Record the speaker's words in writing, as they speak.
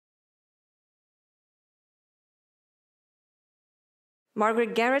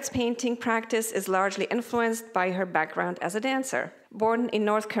Margaret Garrett's painting practice is largely influenced by her background as a dancer. Born in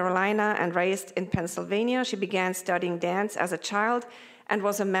North Carolina and raised in Pennsylvania, she began studying dance as a child and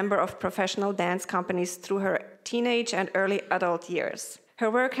was a member of professional dance companies through her teenage and early adult years. Her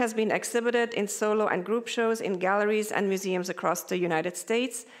work has been exhibited in solo and group shows in galleries and museums across the United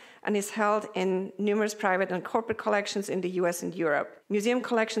States and is held in numerous private and corporate collections in the US and Europe. Museum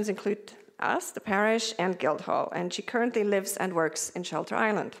collections include us, the Parrish, and Guildhall, and she currently lives and works in Shelter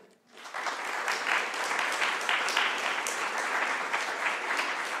Island.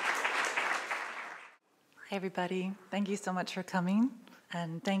 Hi, everybody. Thank you so much for coming,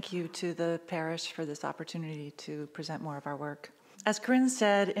 and thank you to the Parrish for this opportunity to present more of our work. As Corinne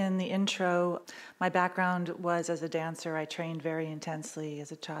said in the intro, my background was as a dancer. I trained very intensely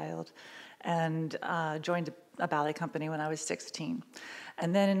as a child and joined a ballet company when I was 16.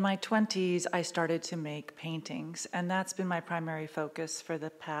 And then in my 20s, I started to make paintings, and that's been my primary focus for the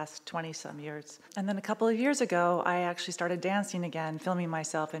past 20-some years. And then a couple of years ago, I actually started dancing again, filming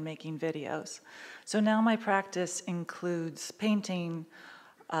myself and making videos. So now my practice includes painting,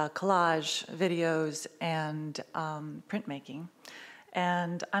 collage, videos, and printmaking.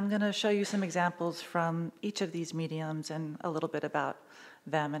 And I'm going to show you some examples from each of these mediums and a little bit about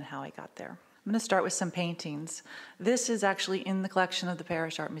them and how I got there. I'm going to start with some paintings. This is actually in the collection of the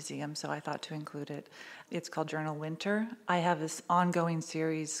Parrish Art Museum, so I thought to include it. It's called Journal Winter. I have this ongoing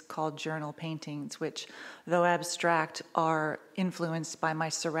series called Journal Paintings, which, though abstract, are influenced by my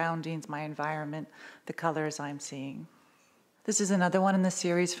surroundings, my environment, the colors I'm seeing. This is another one in the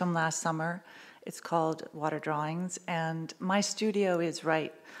series from last summer. It's called Water Drawings, and my studio is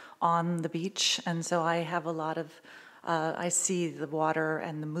right on the beach, and so I have a lot of I see the water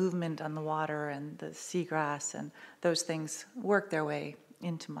and the movement on the water and the seagrass, and those things work their way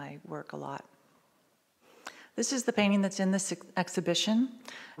into my work a lot. This is the painting that's in this exhibition,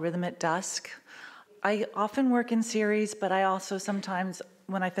 Rhythm at Dusk. I often work in series, but I also sometimes,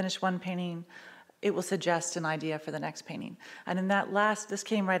 when I finish one painting, it will suggest an idea for the next painting. And in that this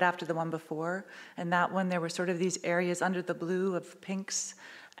came right after the one before, and that one there were sort of these areas under the blue of pinks,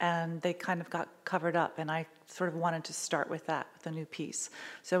 and they kind of got covered up, and I sort of wanted to start with that, with a new piece.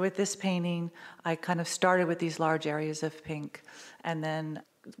 So with this painting, I kind of started with these large areas of pink and then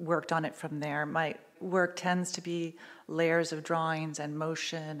worked on it from there. My work tends to be layers of drawings and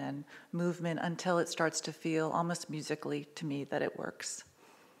motion and movement until it starts to feel almost musically to me that it works.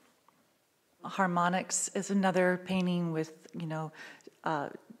 Harmonics is another painting with,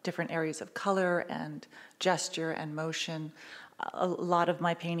 different areas of color and gesture and motion. A lot of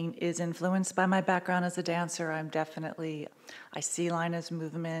my painting is influenced by my background as a dancer. I see line as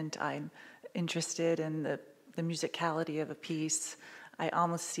movement. I'm interested in the musicality of a piece. I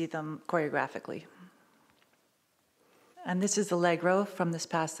almost see them choreographically. And this is Allegro from this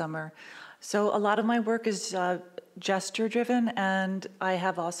past summer. So a lot of my work is gesture-driven, and I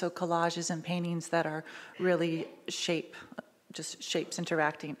have also collages and paintings that are really just shapes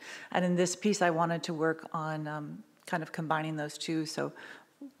interacting. And in this piece, I wanted to work on kind of combining those two, so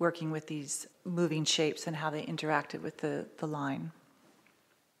working with these moving shapes and how they interacted with the line.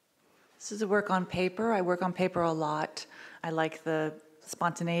 This is a work on paper. I work on paper a lot. I like the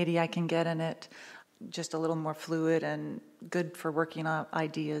spontaneity I can get in it, just a little more fluid and good for working on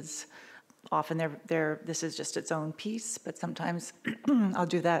ideas. Often this is just its own piece, but sometimes I'll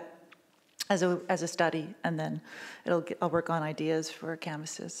do that as a study, and then I'll work on ideas for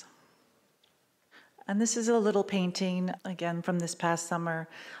canvases. And this is a little painting, again, from this past summer,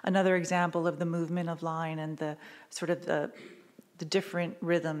 another example of the movement of line and the sort of the different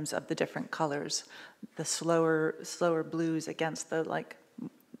rhythms of the different colors, the slower blues against the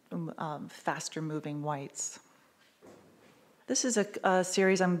faster moving whites. This is a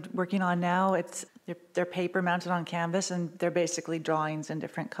series I'm working on now. They're paper mounted on canvas, and they're basically drawings in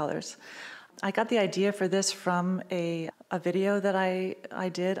different colors. I got the idea for this from a video that I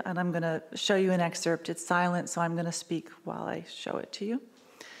did, and I'm going to show you an excerpt. It's silent, so I'm going to speak while I show it to you.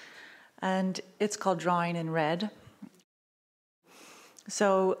 And it's called Drawing in Red.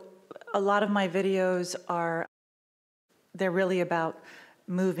 So a lot of my videos they're really about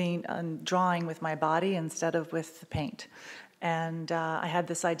moving and drawing with my body instead of with the paint. And I had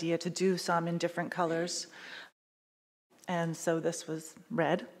this idea to do some in different colors. And so this was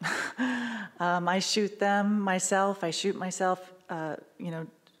red. I shoot them myself. I shoot myself, and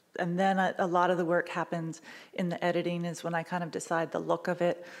then a lot of the work happens in the editing is when I kind of decide the look of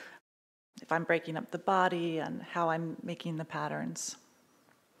it, if I'm breaking up the body and how I'm making the patterns.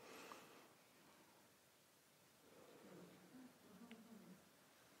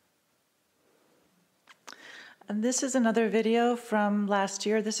 And this is another video from last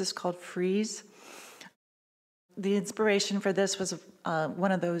year. This is called Freeze. The inspiration for this was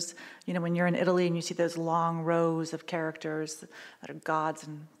one of those, when you're in Italy and you see those long rows of characters that are gods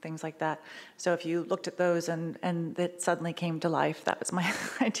and things like that. So if you looked at those and it suddenly came to life, that was my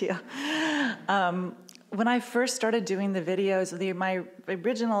idea. When I first started doing the videos, my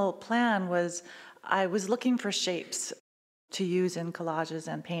original plan was I was looking for shapes to use in collages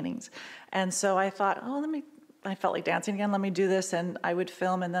and paintings. And so I thought, I felt like dancing again, let me do this. And I would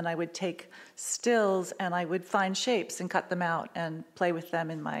film, and then I would take stills and I would find shapes and cut them out and play with them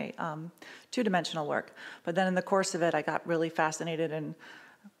in my two-dimensional work. But then in the course of it, I got really fascinated and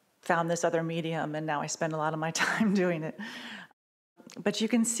found this other medium, and now I spend a lot of my time doing it. But you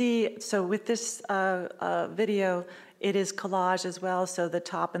can see, so with this video, it is collage as well. So the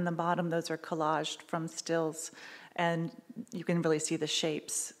top and the bottom, those are collaged from stills, and you can really see the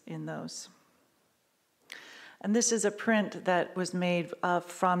shapes in those. And this is a print that was made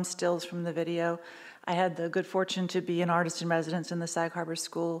from stills from the video. I had the good fortune to be an artist in residence in the Sag Harbor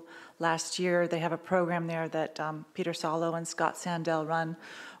School last year. They have a program there that Peter Salo and Scott Sandell run,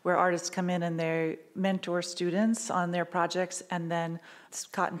 where artists come in and they mentor students on their projects, and then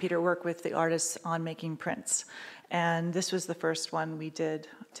Scott and Peter work with the artists on making prints. And this was the first one we did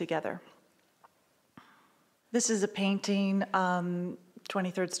together. This is a painting,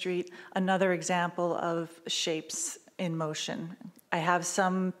 23rd Street, another example of shapes in motion. I have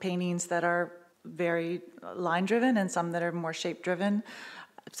some paintings that are very line-driven and some that are more shape-driven.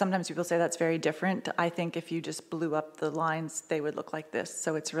 Sometimes people say that's very different. I think if you just blew up the lines, they would look like this,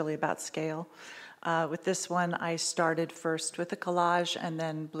 so it's really about scale. With this one, I started first with a collage and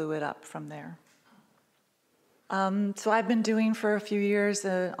then blew it up from there. So I've been doing for a few years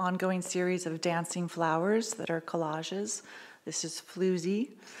an ongoing series of dancing flowers that are collages. This is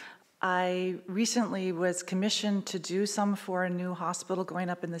Floozy. I recently was commissioned to do some for a new hospital going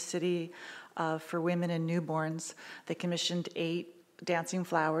up in the city for women and newborns. They commissioned 8 dancing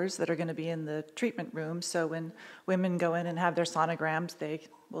flowers that are going to be in the treatment room. So when women go in and have their sonograms, they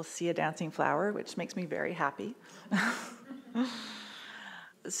will see a dancing flower, which makes me very happy.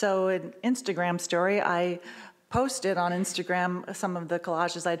 So an Instagram story, I posted on Instagram some of the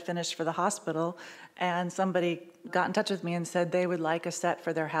collages I'd finished for the hospital, and somebody got in touch with me and said they would like a set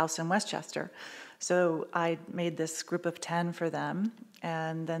for their house in Westchester. So I made this group of 10 for them,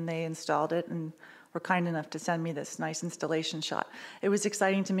 and then they installed it and were kind enough to send me this nice installation shot. It was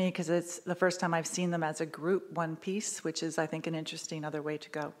exciting to me because it's the first time I've seen them as a group, one piece, which is, I think, an interesting other way to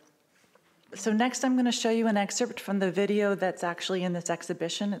go. So next I'm going to show you an excerpt from the video that's actually in this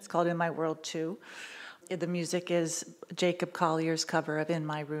exhibition. It's called In My World 2. The music is Jacob Collier's cover of In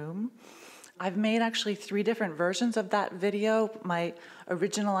My Room. I've made actually 3 different versions of that video. My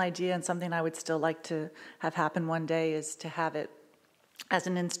original idea, and something I would still like to have happen one day, is to have it as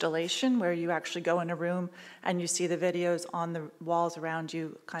an installation where you actually go in a room and you see the videos on the walls around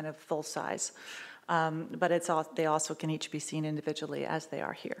you kind of full size. But they also can each be seen individually as they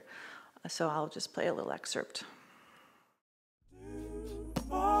are here. So I'll just play a little excerpt.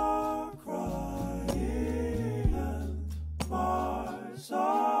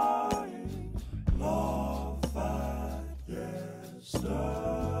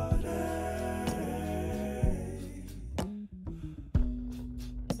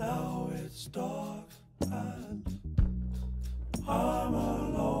 Now it's dark and I'm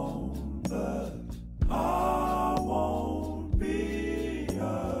alone, but I won't be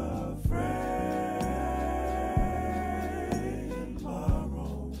afraid. In my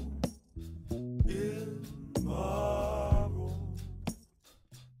room, in my room,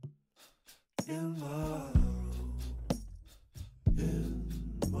 in my room, in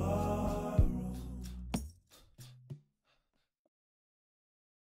my room.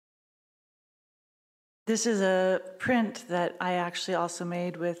 This is a print that I actually also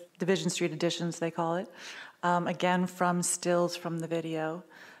made with Division Street Editions, they call it, again from stills from the video.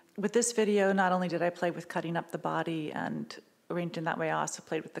 With this video, not only did I play with cutting up the body and arranged in that way, I also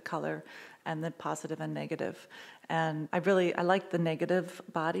played with the color and the positive and negative. And I like the negative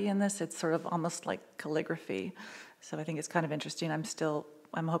body in this. It's sort of almost like calligraphy. So I think it's kind of interesting.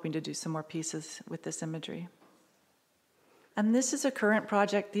 I'm hoping to do some more pieces with this imagery. And this is a current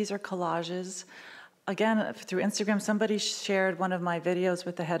project. These are collages. Again, through Instagram, somebody shared one of my videos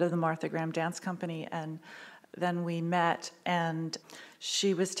with the head of the Martha Graham Dance Company, and then we met, and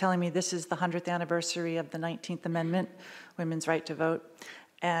she was telling me this is the 100th anniversary of the 19th Amendment, women's right to vote.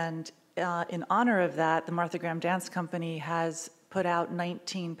 And in honor of that, the Martha Graham Dance Company has put out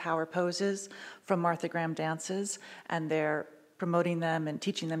 19 power poses from Martha Graham dances, and they're promoting them and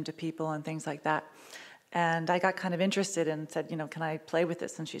teaching them to people and things like that. And I got kind of interested and said, can I play with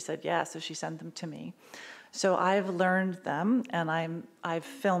this? And she said, yeah, so she sent them to me. So I've learned them, and I've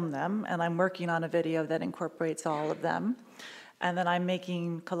filmed them, and I'm working on a video that incorporates all of them. And then I'm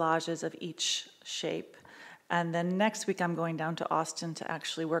making collages of each shape. And then next week I'm going down to Austin to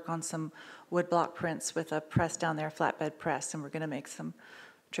actually work on some woodblock prints with a press down there, flatbed press, and we're going to make some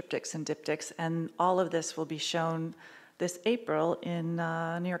triptychs and diptychs. And all of this will be shown this April in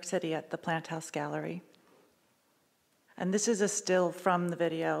New York City at the Plant House Gallery. And this is a still from the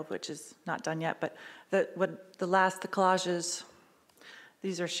video, which is not done yet, but the collages,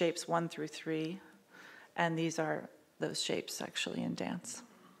 these are shapes 1 through 3, and these are those shapes actually in dance.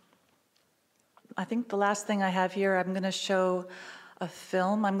 I think the last thing I have here, I'm going to show a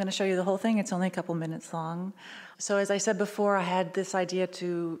film. I'm going to show you the whole thing. It's only a couple minutes long. So as I said before, I had this idea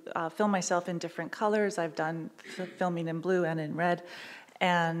to film myself in different colors. I've done filming in blue and in red.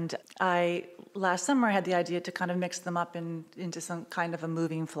 And last summer, I had the idea to kind of mix them up into some kind of a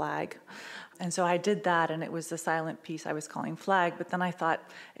moving flag. And so I did that, and it was a silent piece I was calling Flag. But then I thought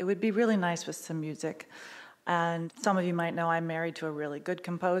it would be really nice with some music. And some of you might know I'm married to a really good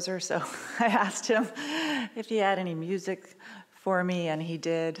composer, so I asked him if he had any music for me, and he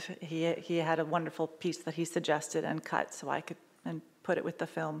did. He had a wonderful piece that he suggested and cut so I could and put it with the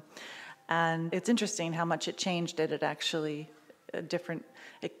film. And it's interesting how much it changed it. It actually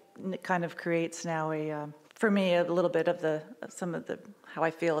it kind of creates now for me a little bit of how I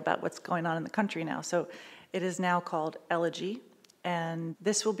feel about what's going on in the country now. So it is now called Elegy, and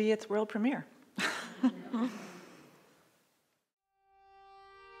this will be its world premiere.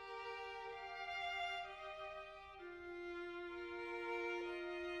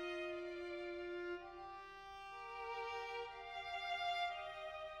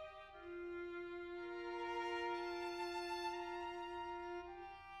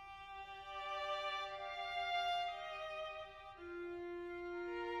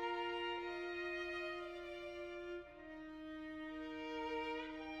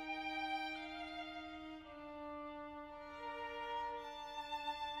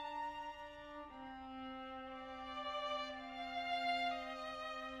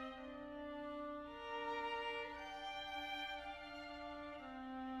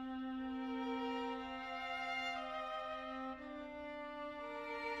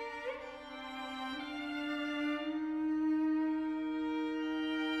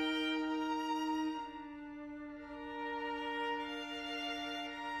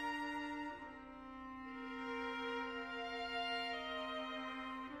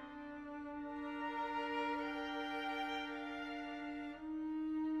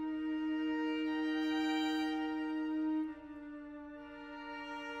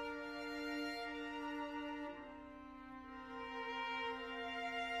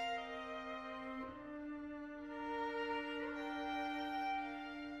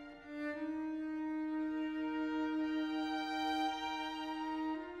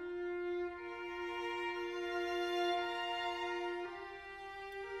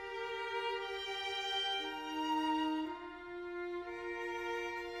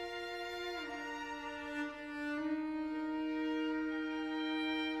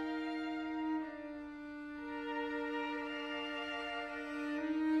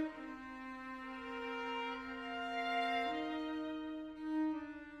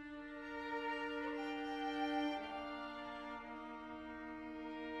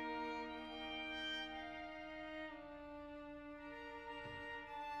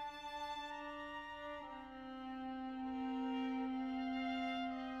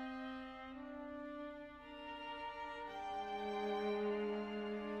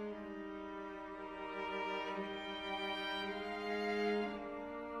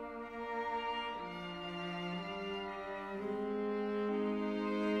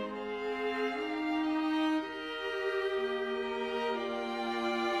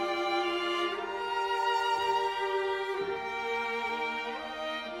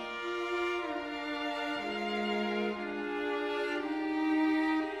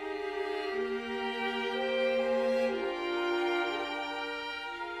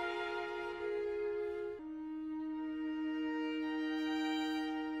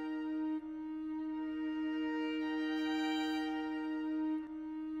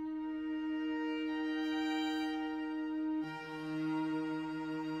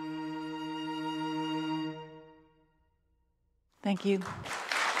 Thank you.